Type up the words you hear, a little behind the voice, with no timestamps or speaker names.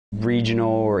regional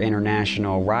or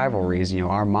international rivalries. You know,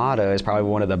 Armada is probably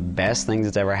one of the best things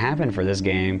that's ever happened for this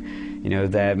game. You know,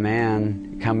 that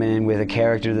man come in with a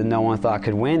character that no one thought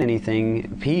could win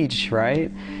anything, Peach,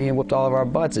 right? He whooped all of our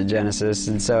butts at Genesis,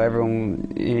 and so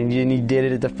everyone, and he did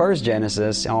it at the first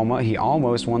Genesis. He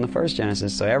almost won the first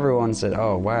Genesis, so everyone said,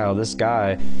 oh wow, this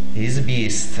guy. He's a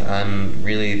beast. I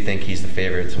really think he's the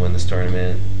favorite to win this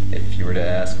tournament, if you were to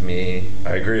ask me.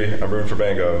 I agree. I'm rooting for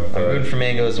Mango. I'm rooting for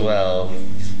Mango as well.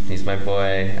 He's my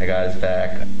boy. I got his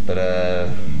back. But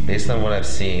based on what I've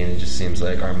seen, it just seems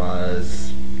like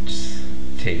Armada's just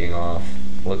taking off,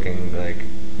 looking like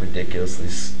ridiculously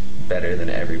better than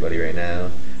everybody right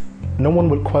now. No one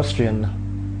would question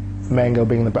Mango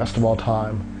being the best of all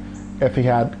time if he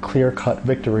had clear-cut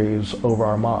victories over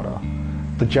Armada.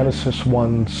 The Genesis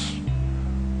ones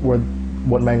were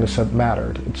what Mango said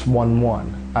mattered. It's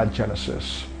 1-1 at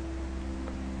Genesis.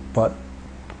 But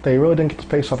they really didn't get to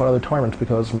face off at other tournaments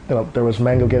because, you know, there was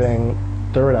Mango getting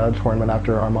third at a tournament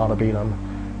after Armada beat him,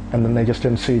 and then they just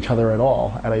didn't see each other at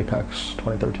all at Apex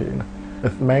 2013.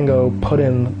 If Mango put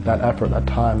in that effort, that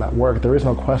time, that work, there is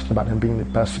no question about him being the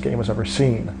best the game has ever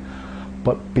seen.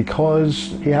 But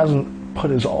because he hasn't put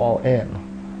his all in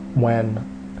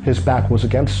when his back was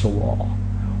against the wall,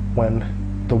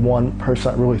 when the one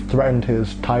person that really threatened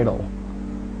his title,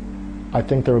 I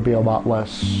think there would be a lot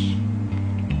less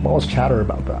chatter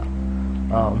about that.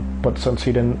 But since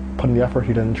he didn't put in the effort,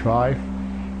 he didn't try,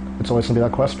 it's always going to be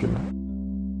that question.